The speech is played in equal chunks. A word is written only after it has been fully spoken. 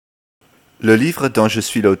Le livre dont je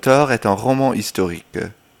suis l'auteur est un roman historique.